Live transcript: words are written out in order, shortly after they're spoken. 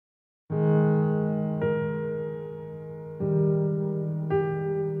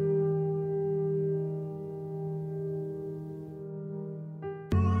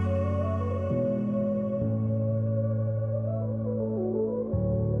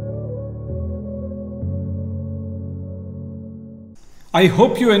I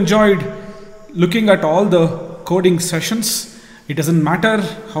hope you enjoyed looking at all the coding sessions. It doesn't matter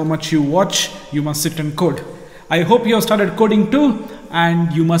how much you watch, you must sit and code. I hope you have started coding too,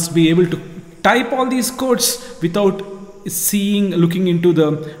 and you must be able to type all these codes without looking into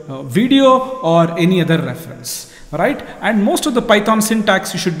the video or any other reference. Right? And most of the Python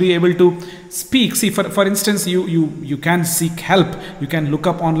syntax you should be able to speak. See, for instance, you can seek help, you can look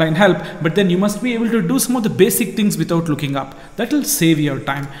up online help, but then you must be able to do some of the basic things without looking up. That will save your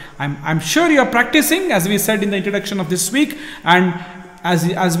time. I'm sure you are practicing, as we said in the introduction of this week, and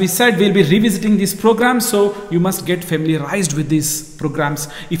as we said, we'll be revisiting these programs, so you must get familiarized with these programs.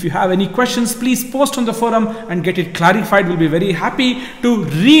 If you have any questions, please post on the forum and get it clarified. We'll be very happy to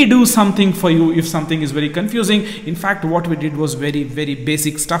redo something for you if something is very confusing. In fact, what we did was very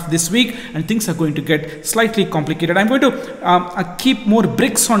basic stuff this week, and things are going to get slightly complicated. I'm going to keep more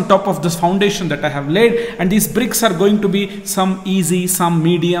bricks on top of this foundation that I have laid, and these bricks are going to be some easy, some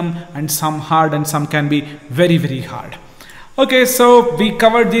medium, and some hard, and some can be very hard. Okay, so we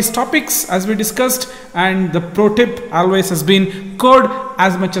covered these topics as we discussed, and the pro tip always has been code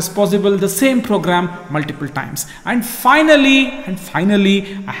as much as possible the same program multiple times. And finally,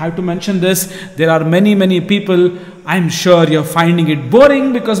 I have to mention this, there are many people, I'm sure you're finding it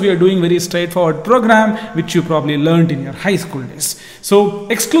boring because we are doing very straightforward program which you probably learned in your high school days. So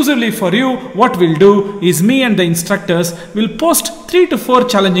exclusively for you, what we'll do is me and the instructors will post 3 to 4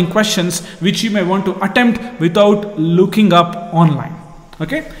 challenging questions which you may want to attempt without looking up online.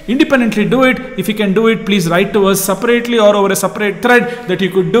 Okay, independently do it. If you can do it, please write to us separately or over a separate thread that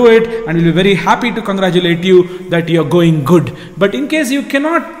you could do it, and we'll be very happy to congratulate you that you're going good. But in case you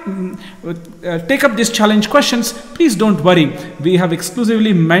cannot take up these challenge questions, please don't worry. We have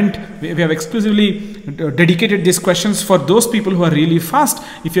exclusively dedicated these questions for those people who are really fast.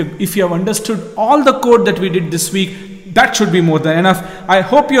 If you have understood all the code that we did this week, that should be more than enough. I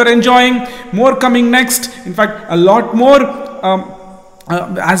hope you're enjoying. More coming next. In fact, a lot more.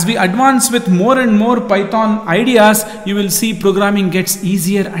 As we advance with more and more Python ideas, you will see programming gets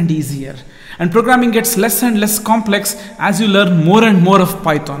easier and easier. And programming gets less and less complex as you learn more and more of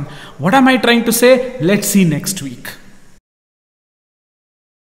Python. What am I trying to say? Let's see next week.